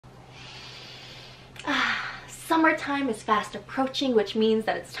Summertime is fast approaching, which means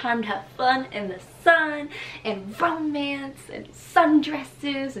that it's time to have fun in the sun and romance and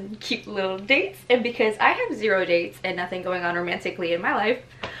sundresses and cute little dates. And because I have 0 dates and nothing going on romantically in my life,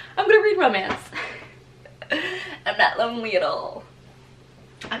 I'm gonna read romance. I'm not lonely at all.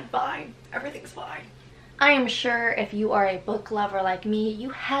 I'm fine. Everything's fine. I am sure if you are a book lover like me, you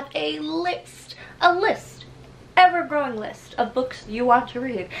have a list, ever-growing list of books you want to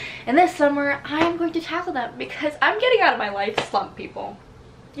read. And this summer, I am going to tackle them because I'm getting out of my life slump, people.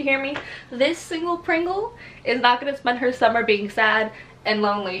 You hear me? This single Pringle is not going to spend her summer being sad and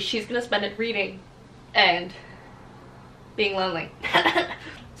lonely. She's going to spend it reading and being lonely.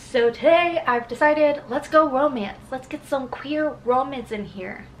 So today I've decided, let's go romance. Let's get some queer romance in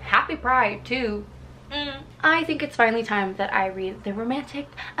here. Happy Pride too. I think it's finally time that I read The Romantic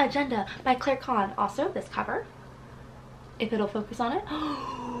Agenda by Claire Kahn. Also, this cover, if it'll focus on it.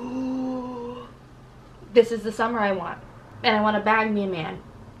 This is the summer I want. And I want to bag me a man.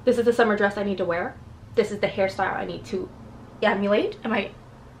 This is the summer dress I need to wear. This is the hairstyle I need to emulate. I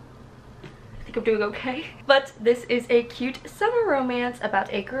think I'm doing okay. But this is a cute summer romance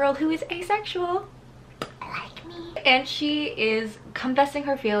about a girl who is asexual, like me. And she is confessing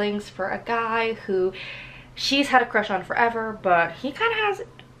her feelings for a guy who she's had a crush on forever, but he kind of has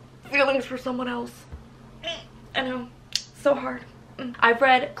feelings for someone else. I know, so hard. I've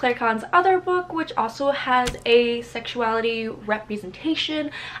read Claire Kahn's other book, which also has a sexuality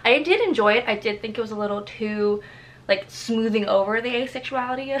representation. I did enjoy it. I did think it was a little too like smoothing over the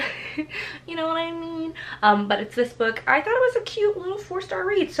asexuality. You know what I mean? But it's this book. I thought it was a cute little 4-star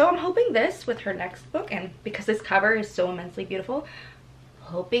read, so I'm hoping this with her next book, and because this cover is so immensely beautiful,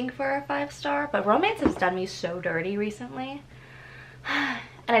 hoping for a 5-star. But romance has done me so dirty recently.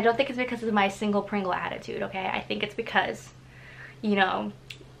 And I don't think it's because of my single Pringle attitude, okay? I think it's because, you know,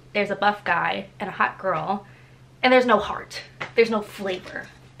 there's a buff guy and a hot girl, and there's no heart. There's no flavor.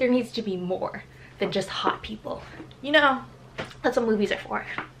 There needs to be more than just hot people. You know, that's what movies are for.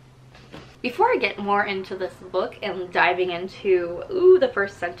 Before I get more into this book and diving into, the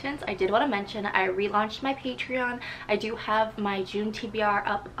first sentence, I did want to mention I relaunched my Patreon. I do have my June TBR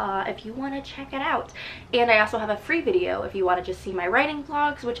up if you want to check it out. And I also have a free video if you want to just see my writing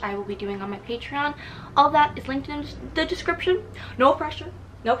vlogs, which I will be doing on my Patreon. All that is linked in the description. No pressure.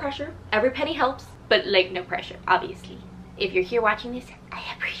 No pressure. Every penny helps, but like no pressure, obviously. If you're here watching this, I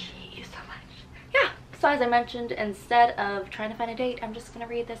appreciate you so much. Yeah. So as I mentioned, instead of trying to find a date, I'm just gonna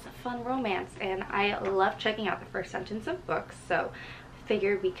read this fun romance, and I love checking out the first sentence of books, so I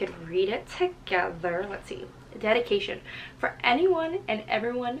figured we could read it together. Let's see. Dedication. For anyone and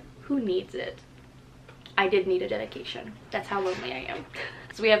everyone who needs it. I did need a dedication. That's how lonely I am.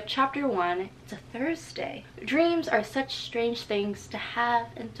 So we have chapter 1. It's a Thursday. Dreams are such strange things to have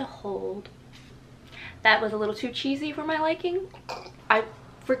and to hold. That was a little too cheesy for my liking. I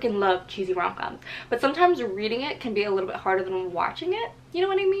freaking love cheesy rom-coms, but sometimes reading it can be a little bit harder than watching it, you know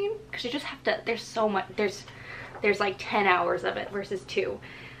what I mean? Because you just have to, there's so much, there's like 10 hours of it versus 2.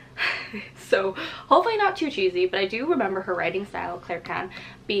 So hopefully not too cheesy, but I do remember her writing style, Claire Kahn,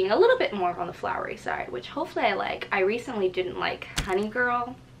 being a little bit more on the flowery side, which hopefully I like. I recently didn't like Honey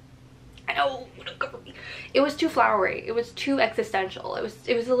Girl. I know, it was too flowery, it was too existential, it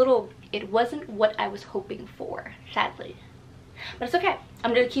was a little, it wasn't what I was hoping for, sadly. But it's okay.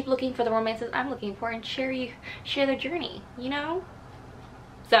 I'm gonna keep looking for the romances I'm looking for and share the journey, you know?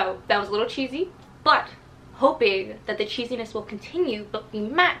 So that was a little cheesy, but hoping that the cheesiness will continue but be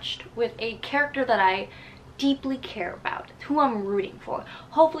matched with a character that I deeply care about, who I'm rooting for.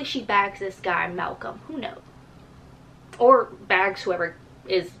 Hopefully she bags this guy Malcolm, who knows? Or bags whoever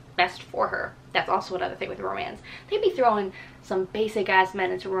is best for her. That's also another thing with romance. They'd be throwing some basic ass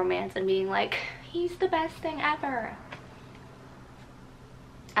men into romance and being like, he's the best thing ever.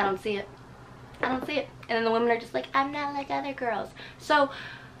 I don't see it. I don't see it. And then the women are just like, I'm not like other girls. So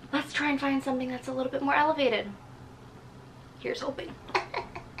let's try and find something that's a little bit more elevated. Here's hoping.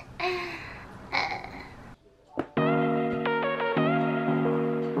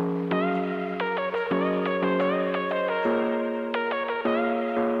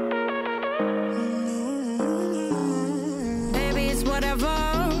 Baby, it's whatever.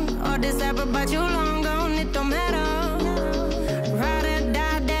 All this ever about you long gone, it don't matter.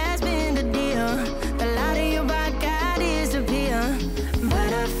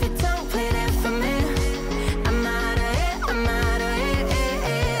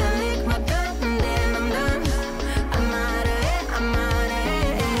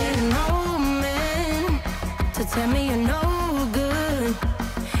 Tell me you're no good.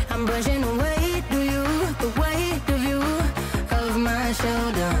 I'm brushing away to you, the weight of you, of my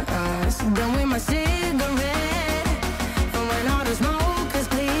shoulders. Done with my cigarette.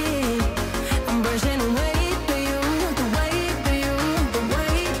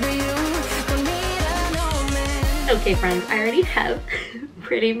 Okay friends, I already have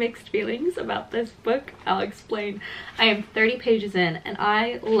pretty mixed feelings about this book. I'll explain. I am 30 pages in and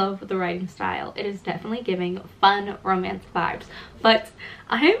I love the writing style. It is definitely giving fun romance vibes, but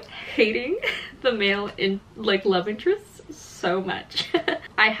I am hating the male love interests so much.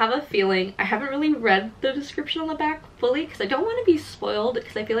 I have a feeling, I haven't really read the description on the back fully because I don't want to be spoiled,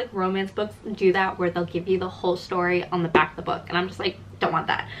 because I feel like romance books do that where they'll give you the whole story on the back of the book and I'm just like, don't want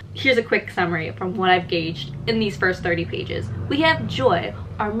that. Here's a quick summary from what I've gauged in these first 30 pages. We have Joy,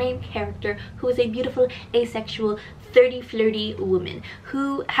 our main character, who is a beautiful, asexual, flirty woman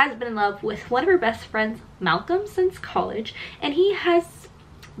who has been in love with one of her best friends, Malcolm, since college, and he has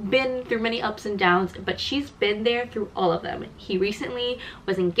been through many ups and downs, but she's been there through all of them. He recently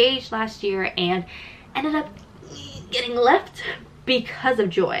was engaged last year and ended up getting left because of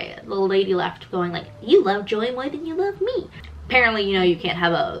Joy. The lady left going like, you love Joy more than you love me. Apparently, you know, you can't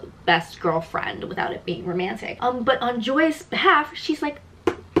have a best girlfriend without it being romantic. But on Joy's behalf, she's like,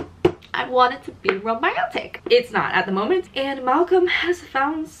 I want it to be romantic. It's not at the moment. And Malcolm has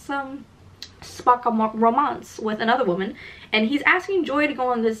found some spark of romance with another woman, and he's asking Joy to go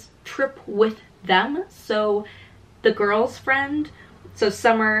on this trip with them. So the girl's friend, so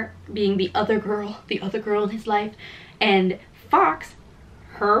Summer being the other girl in his life, and Fox,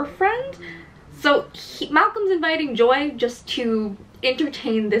 her friend. So Malcolm's inviting Joy just to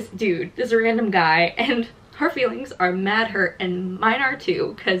entertain this dude, this random guy, and her feelings are mad hurt and mine are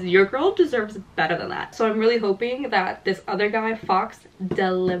too, because your girl deserves better than that. So I'm really hoping that this other guy, Fox,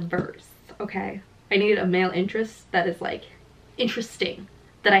 delivers. Okay, I need a male interest that is like interesting,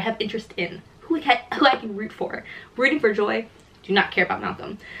 that I have interest in, who I can root for. Rooting for Joy, do not care about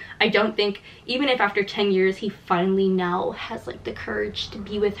Malcolm. I don't think, even if after 10 years he finally now has like the courage to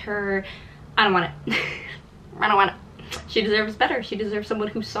be with her, I don't want it. I don't want it. She deserves better. She deserves someone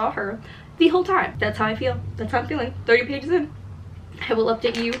who saw her the whole time. That's how I feel. That's how I'm feeling. 30 pages in. I will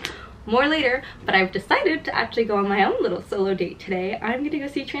update you more later, but I've decided to actually go on my own little solo date today. I'm gonna go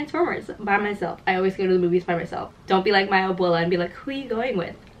see Transformers by myself. I always go to the movies by myself. Don't be like my abuela and be like, who are you going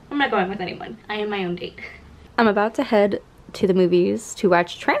with? I'm not going with anyone. I am my own date. I'm about to head to the movies to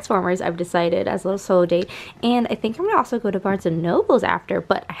watch Transformers, I've decided, as a little solo date, and I think I'm gonna also go to Barnes & Noble's after,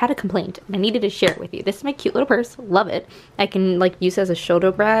 but I had a complaint and I needed to share it with you. This is my cute little purse, love it. I can like use it as a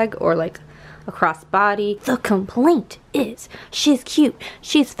shoulder bag or like a crossbody. The complaint is she's cute,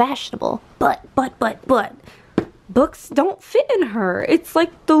 she's fashionable, but books don't fit in her. It's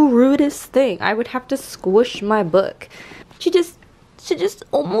like the rudest thing. I would have to squish my book. She just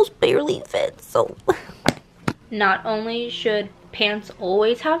almost barely fits. So not only should pants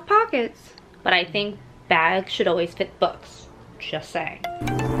always have pockets, but I think bags should always fit books. Just saying.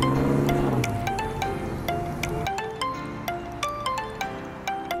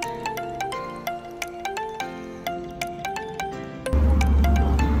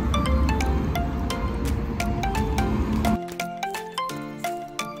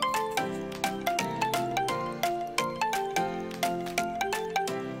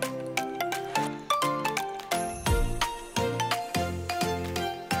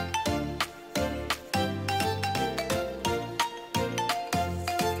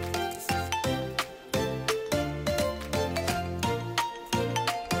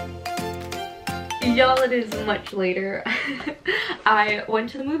 Y'all, it is much later. I went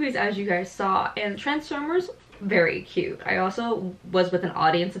to the movies, as you guys saw, and Transformers, very cute. I also was with an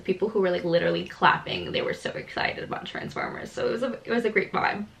audience of people who were like literally clapping. They were so excited about Transformers, so it was a great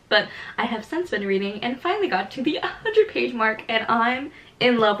vibe. But I have since been reading and finally got to the 100-page mark, and I'm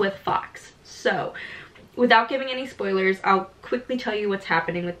in love with Fox. So without giving any spoilers, I'll quickly tell you what's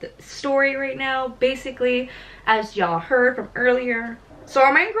happening with the story right now. Basically, as y'all heard from earlier, so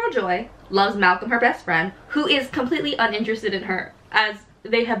our main girl Joy loves Malcolm, her best friend, who is completely uninterested in her, as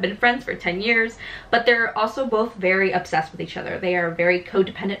they have been friends for 10 years, but they're also both very obsessed with each other. They are very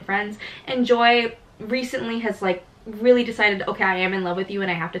codependent friends, and Joy recently has like really decided, okay, I am in love with you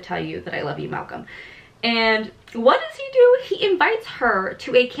and I have to tell you that I love you, Malcolm. And what does he do? He invites her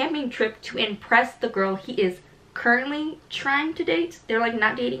to a camping trip to impress the girl he is currently trying to date. They're like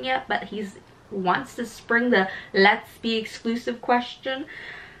not dating yet, but he's wants to spring the let's be exclusive question.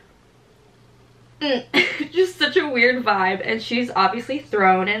 Just such a weird vibe, and she's obviously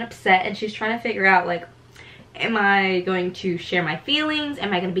thrown and upset, and she's trying to figure out like, am I going to share my feelings?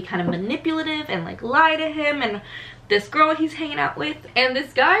 Am I going to be kind of manipulative and like lie to him and this girl he's hanging out with? And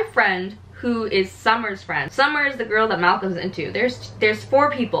this guy friend who is Summer's friend. Summer is the girl that Malcolm's into. There's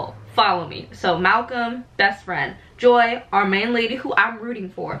 4 people. Follow me. So Malcolm, best friend. Joy, our main lady who I'm rooting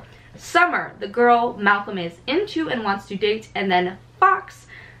for. Summer, the girl Malcolm is into and wants to date. And then Fox,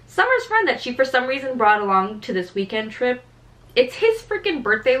 Summer's friend that she for some reason brought along to this weekend trip. It's his freaking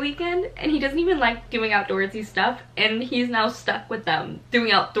birthday weekend and he doesn't even like doing outdoorsy stuff, and he's now stuck with them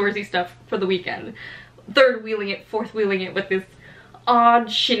doing outdoorsy stuff for the weekend. Third wheeling it, fourth wheeling it with this odd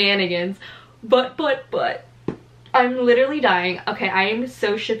shenanigans. But I'm literally dying. Okay, I am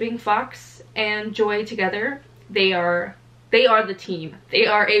so shipping Fox and Joy together. They are the team. They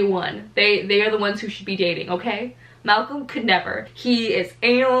are A1. They are the ones who should be dating, okay? Malcolm could never. He is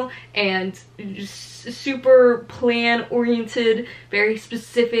anal and just super plan oriented, very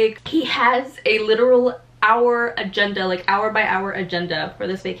specific. He has a literal hour agenda, like hour by hour agenda for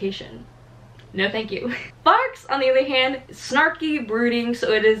this vacation. No thank you. Fox, on the other hand, snarky, brooding,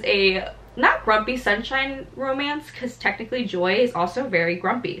 so it is a not grumpy sunshine romance, because technically Joy is also very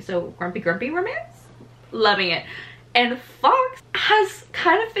grumpy. So grumpy romance? Loving it. And Fox has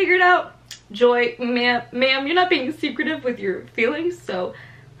kind of figured out, Joy, ma'am, you're not being secretive with your feelings, so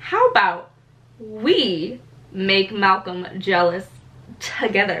how about we make Malcolm jealous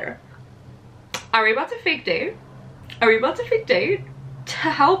together? Are we about to fake date? Are we about to fake date to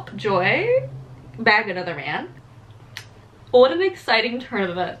help Joy bag another man? What an exciting turn of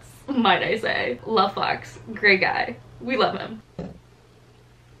events, might I say. Love Fox, great guy. We love him.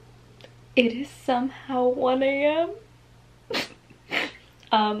 It is somehow 1 a.m.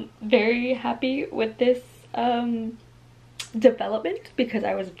 Very happy with this development, because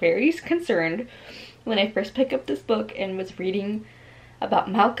I was very concerned when I first picked up this book and was reading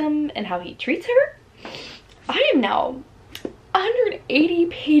about Malcolm and how he treats her. I am now 180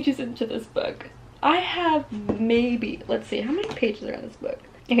 pages into this book. I have maybe, let's see, how many pages are in this book?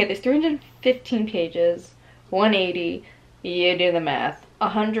 Okay, there's 315 pages, 180, you do the math,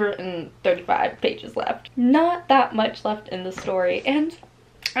 135 pages left. Not that much left in the story, and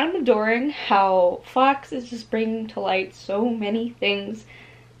I'm adoring how Fox is just bringing to light so many things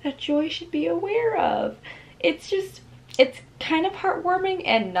that Joy should be aware of. It's just, it's kind of heartwarming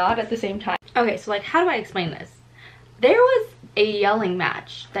and not at the same time. Okay, so like, how do I explain this? There was a yelling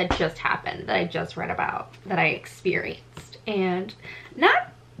match that just happened, that I just read about, that I experienced, and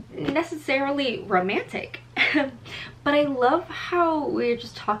not necessarily romantic. But I love how we're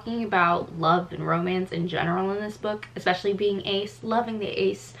just talking about love and romance in general in this book, especially being Ace, loving the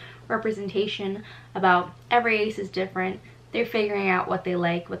Ace representation about every Ace is different. They're figuring out what they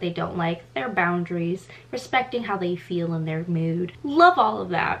like, what they don't like, their boundaries, respecting how they feel in their mood. Love all of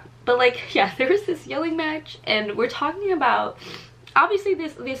that. But like, yeah, there was this yelling match, and we're talking about obviously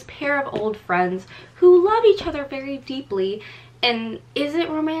this pair of old friends who love each other very deeply. And is it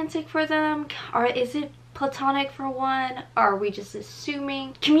romantic for them, or is it platonic for one? Are we just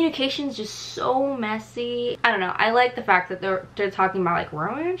assuming? Communication's just so messy. I don't know. I like the fact that they're talking about like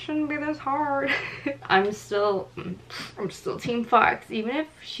romance shouldn't be this hard. I'm still Team Fox, even if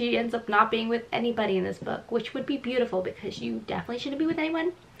she ends up not being with anybody in this book, which would be beautiful, because you definitely shouldn't be with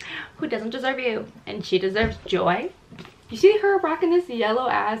anyone who doesn't deserve you, and she deserves Joy. You see her rocking this yellow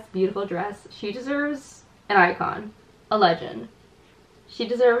ass beautiful dress? She deserves an icon, a legend. She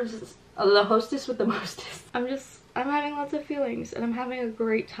deserves the hostess with the mostest. I'm having lots of feelings, and I'm having a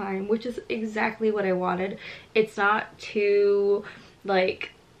great time, which is exactly what I wanted. It's not too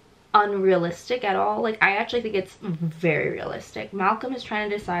like unrealistic at all. Like, I actually think it's very realistic. Malcolm is trying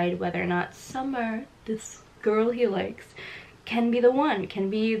to decide whether or not Summer, this girl he likes, can be the one, can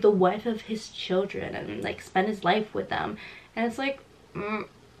be the wife of his children, and like spend his life with them. And it's like,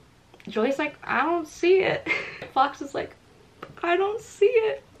 Joy's like, I don't see it. Fox is like, I don't see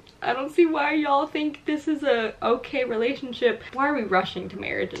it. I don't see why y'all think this is a okay relationship. Why are we rushing to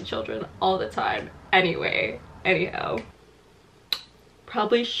marriage and children all the time? Anyway, anyhow.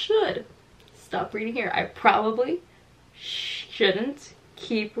 Probably should stop reading here. I probably shouldn't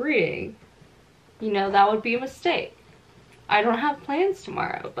keep reading. You know, that would be a mistake. I don't have plans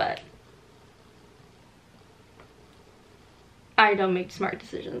tomorrow, but I don't make smart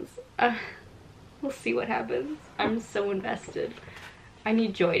decisions. We'll see what happens. I'm so invested. I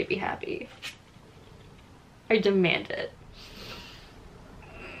need Joy to be happy. I demand it.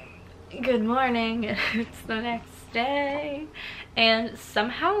 Good morning. It's the next day. And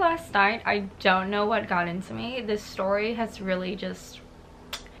somehow last night, I don't know what got into me. This story has really just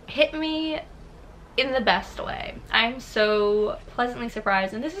hit me in the best way. I'm so pleasantly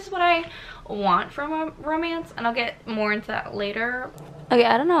surprised, and this is what I want from a romance, and I'll get more into that later. Okay,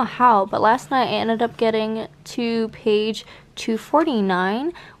 I don't know how, but last night I ended up getting to page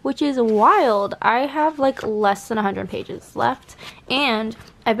 249, which is wild. I have like less than 100 pages left, and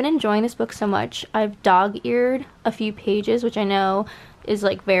I've been enjoying this book so much. I've dog-eared a few pages, which I know is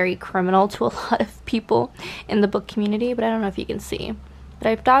like very criminal to a lot of people in the book community, but I don't know if you can see. that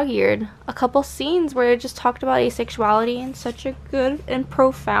I've dog-eared a couple scenes where it just talked about asexuality in such a good and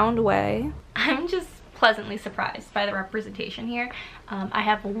profound way. I'm just pleasantly surprised by the representation here. I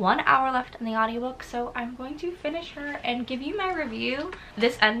have 1 hour left in the audiobook, so I'm going to finish her and give you my review.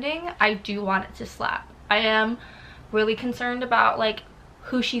 This ending, I do want it to slap. I am really concerned about like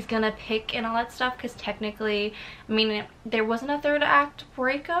who she's gonna pick and all that stuff, because technically, I mean, there wasn't a third act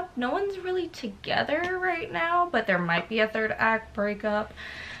breakup. No one's really together right now, but there might be a third act breakup.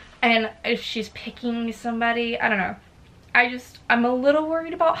 And if she's picking somebody, I don't know. I'm a little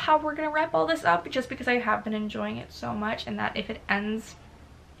worried about how we're gonna wrap all this up, just because I have been enjoying it so much, and that if it ends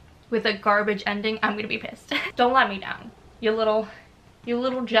with a garbage ending, I'm gonna be pissed. Don't let me down, you little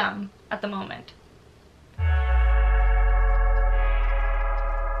gem at the moment.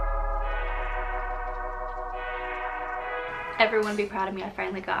 Everyone be proud of me. I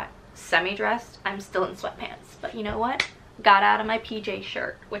finally got semi-dressed. I'm still in sweatpants, but you know what? Got out of my PJ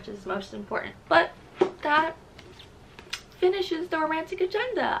shirt, which is most important. But that finishes the romantic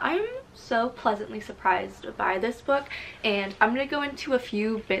agenda. I'm so pleasantly surprised by this book, and I'm gonna go into a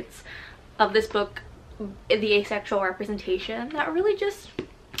few bits of this book, the asexual representation, that really just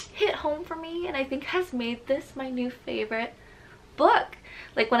hit home for me, and I think has made this my new favorite book.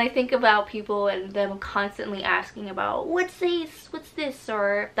 Like, when I think about people and them constantly asking about what's this,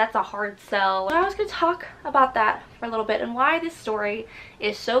 or that's a hard sell, I was gonna talk about that for a little bit and why this story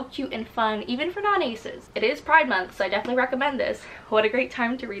is so cute and fun, even for non-aces. It is Pride Month, so I definitely recommend this. What a great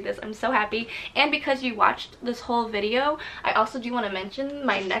time to read this. I'm so happy. And because you watched this whole video, I also do want to mention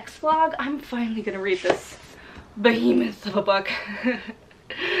my next vlog. I'm finally gonna read this behemoth of a book.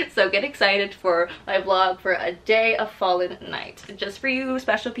 So get excited for my vlog for A Day of Fallen Night. Just for you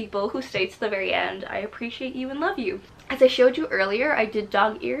special people who stay to the very end, I appreciate you and love you. As I showed you earlier, I did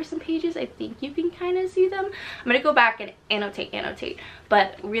dog ear some pages. I think you can kind of see them. I'm gonna go back and annotate,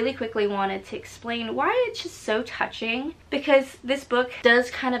 but really quickly wanted to explain why it's just so touching, because this book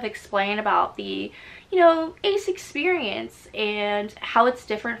does kind of explain about the, you know, ace experience and how it's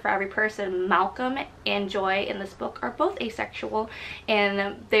different for every person. Malcolm and Joy in this book are both asexual,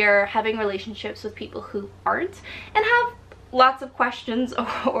 and they're having relationships with people who aren't and have lots of questions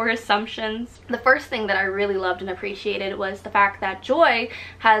or assumptions. The first thing that I really loved and appreciated was the fact that Joy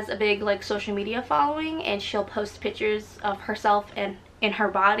has a big like social media following, and she'll post pictures of herself and in her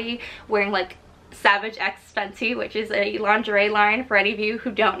body wearing like Savage X Fenty, which is a lingerie line for any of you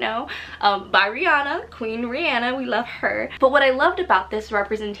who don't know, by Rihanna, Queen Rihanna. We love her. But what I loved about this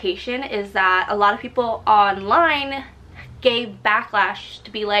representation is that a lot of people online gave backlash to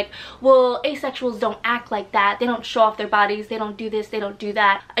be like, well, asexuals don't act like that, they don't show off their bodies, they don't do this, they don't do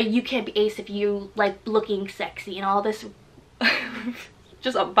that, you can't be ace if you like looking sexy and all this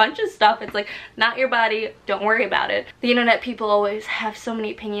just a bunch of stuff. It's like, not your body, don't worry about it. The internet people always have so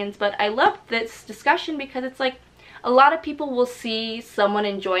many opinions, but I love this discussion because it's like, a lot of people will see someone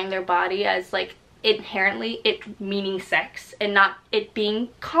enjoying their body as like inherently it meaning sex, and not it being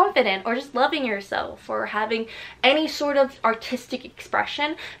confident or just loving yourself or having any sort of artistic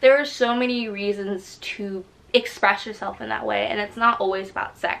expression. There are so many reasons to express yourself in that way, and it's not always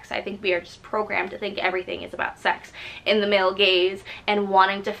about sex. I think we are just programmed to think everything is about sex in the male gaze and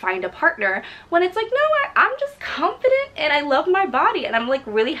wanting to find a partner, when it's like, no, I'm just confident and I love my body. And I'm like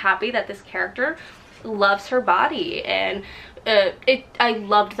really happy that this character loves her body, and I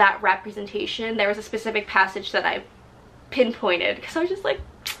loved that representation. There was a specific passage that I pinpointed because I was just like,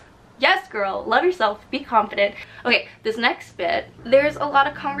 yes girl, love yourself, be confident. Okay, this next bit, there's a lot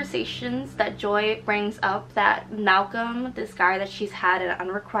of conversations that Joy brings up that Malcolm, this guy that she's had an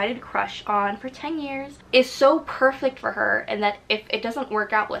unrequited crush on for 10 years, is so perfect for her, and that if it doesn't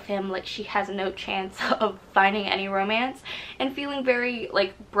work out with him, like, she has no chance of finding any romance, and feeling very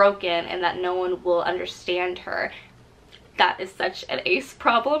like broken and that no one will understand her. That is such an ace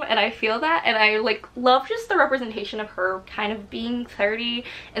problem, and I feel that, and I like love just the representation of her kind of being 30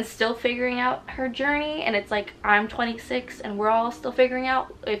 and still figuring out her journey. And it's like, I'm 26 and we're all still figuring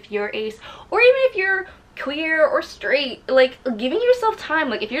out if you're ace, or even if you're queer or straight, like giving yourself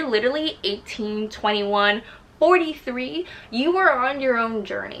time. Like if you're literally 18, 21, 43, you are on your own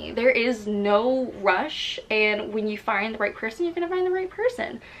journey. There is no rush, and when you find the right person, you're gonna find the right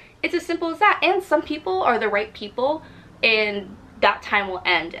person. It's as simple as that. And some people are the right people, and that time will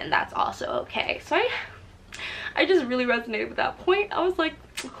end, and that's also okay. So I just really resonated with that point. I was like,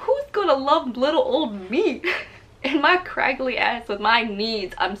 who's gonna love little old me and my craggly ass with my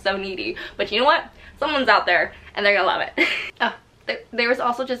needs? I'm so needy, but you know what, someone's out there and they're gonna love it. Oh, There was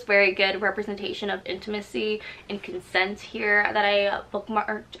also just very good representation of intimacy and consent here that I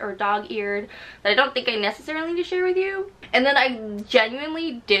bookmarked or dog-eared that I don't think I necessarily need to share with you. And then I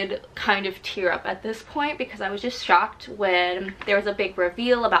genuinely did kind of tear up at this point because I was just shocked when there was a big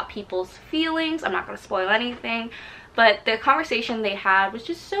reveal about people's feelings. I'm not going to spoil anything, but the conversation they had was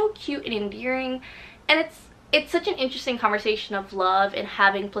just so cute and endearing. And it's such an interesting conversation of love and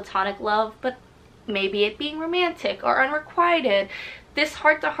having platonic love, but maybe it being romantic or unrequited. This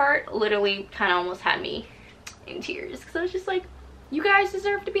heart-to-heart literally kind of almost had me in tears because I was just like, you guys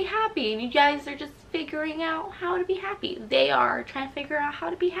deserve to be happy, and you guys are just figuring out how to be happy. They are trying to figure out how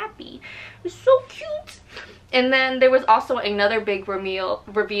to be happy. It's so cute. And then there was also another big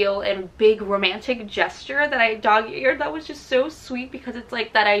reveal and big romantic gesture that I dog-eared that was just so sweet, because it's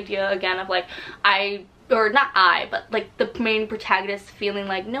like that idea again of like but like the main protagonist feeling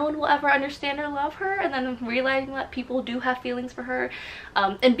like no one will ever understand or love her, and then realizing that people do have feelings for her,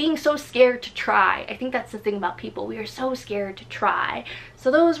 and being so scared to try. I think that's the thing about people. We are so scared to try.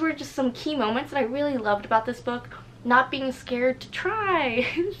 So those were just some key moments that I really loved about this book. Not being scared to try.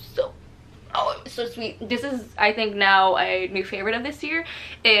 Oh, it was so sweet. This is, I think, now a new favorite of this year.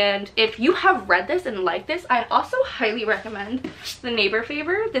 And if you have read this and liked this, I also highly recommend The Neighbor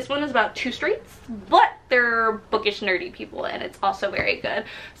Favor. This one is about 2 straights, but they're bookish, nerdy people, and it's also very good.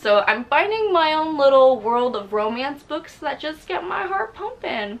 So I'm finding my own little world of romance books that just get my heart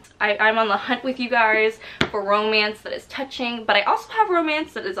pumping. I'm on the hunt with you guys for romance that is touching, but I also have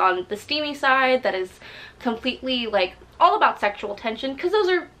romance that is on the steamy side, that is completely like all about sexual tension, because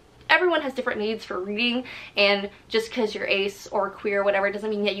everyone has different needs for reading, and just because you're ace or queer or whatever doesn't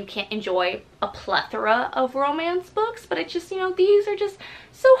mean that you can't enjoy a plethora of romance books. But it's just, you know, these are just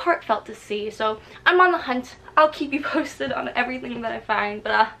so heartfelt to see. So I'm on the hunt. I'll keep you posted on everything that I find,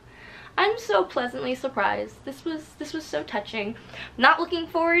 but I'm so pleasantly surprised. This was so touching. Not looking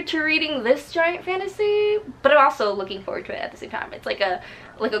forward to reading this giant fantasy, but I'm also looking forward to it at the same time. It's like a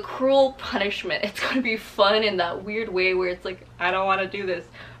cruel punishment. It's gonna be fun in that weird way where it's like, I don't want to do this,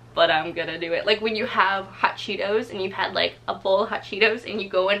 but I'm gonna do it. Like when you have hot Cheetos and you've had like a bowl of hot Cheetos and you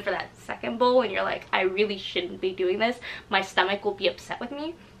go in for that second bowl and you're like, I really shouldn't be doing this. My stomach will be upset with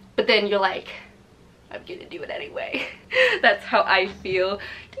me. But then you're like, I'm gonna do it anyway. That's how I feel.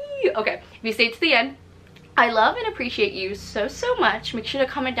 Okay, if you stay to the end, I love and appreciate you so much. Make sure to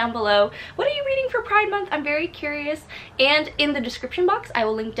comment down below, what are you reading for Pride Month? I'm very curious. And in the description box, I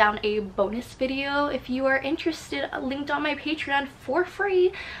will link down a bonus video if you are interested, linked on my Patreon for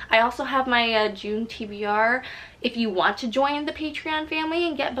free. I also have my June TBR. If you want to join the Patreon family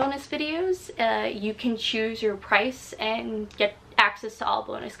and get bonus videos, you can choose your price and get access to all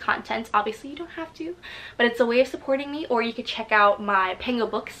bonus content. Obviously you don't have to, but it's a way of supporting me. Or you could check out my Penguin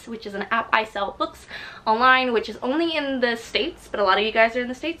Books, which is an app I sell books online, which is only in the States, but a lot of you guys are in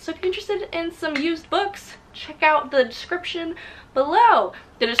the States. So if you're interested in some used books, check out the description below.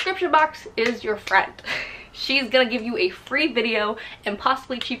 The description box is your friend. She's gonna give you a free video and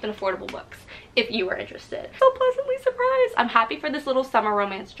possibly cheap and affordable books if you are interested. So pleasantly surprised. I'm happy for this little summer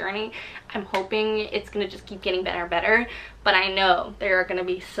romance journey. I'm hoping it's gonna just keep getting better and better, but I know there are gonna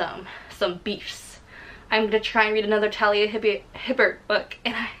be some beefs. I'm gonna try and read another Talia Hibbert book,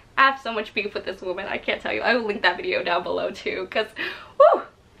 and I have so much beef with this woman, I can't tell you. I will link that video down below too, because whoo,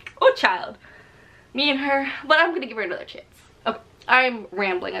 oh child, me and her. But I'm gonna give her another chance. Okay, I'm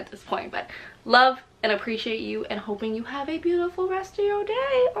rambling at this point, but love and appreciate you, and hoping you have a beautiful rest of your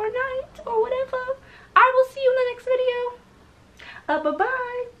day or night or whatever. I will see you in the next video.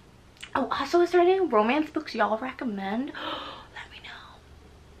 Bye-bye. Oh, also, is there any romance books y'all recommend? Let me know.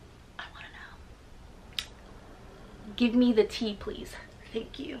 I want to know. Give me the tea, please.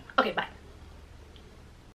 Thank you. Okay, bye.